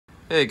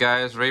Hey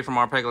guys, Ray from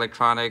RPEG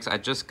Electronics. I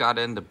just got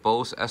in the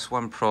Bose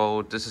S1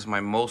 Pro. This is my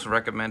most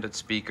recommended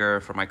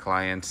speaker for my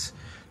clients.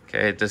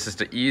 Okay, this is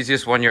the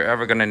easiest one you're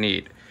ever gonna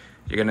need.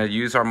 You're gonna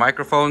use our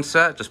microphone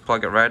set, just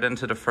plug it right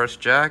into the first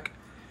jack.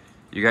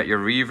 You got your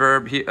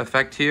reverb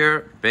effect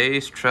here,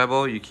 bass,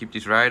 treble, you keep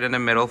these right in the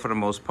middle for the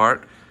most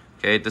part.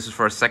 Okay, this is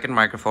for a second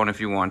microphone if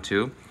you want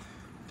to.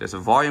 There's a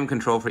volume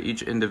control for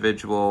each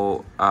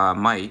individual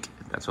mic,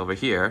 that's over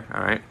here,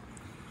 all right?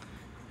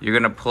 You're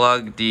gonna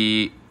plug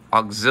the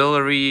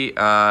auxiliary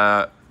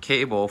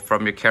cable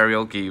from your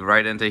Karaoke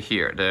right into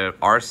here. The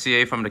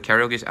RCA from the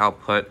Karaoke's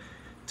output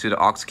to the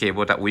aux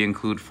cable that we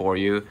include for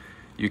you.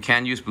 You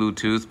can use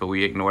Bluetooth, but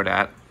we ignore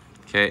that.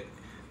 Okay.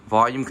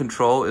 Volume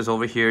control is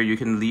over here. You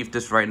can leave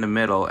this right in the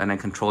middle and then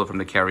control it from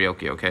the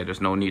Karaoke, okay?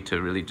 There's no need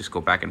to really just go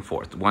back and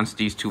forth. Once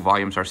these two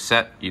volumes are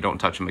set, you don't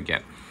touch them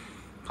again.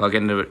 Plug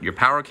into your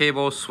power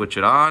cable, switch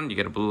it on, you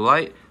get a blue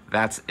light.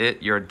 That's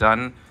it, you're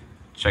done.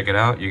 Check it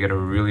out, you get a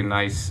really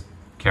nice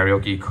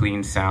Karaoke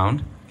clean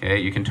sound. Okay,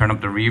 you can turn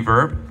up the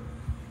reverb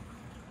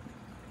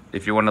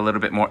if you want a little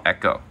bit more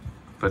echo,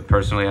 but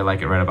personally I like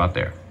it right about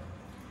there.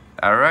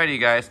 Alrighty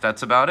guys,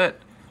 that's about it.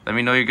 Let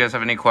me know if you guys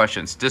have any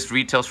questions. This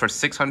retails for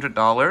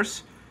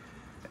 $600.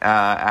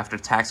 After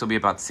tax will be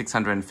about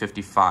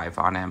 $655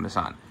 on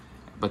Amazon,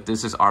 but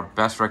this is our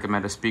best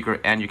recommended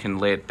speaker and you can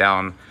lay it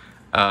down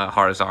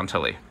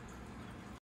horizontally.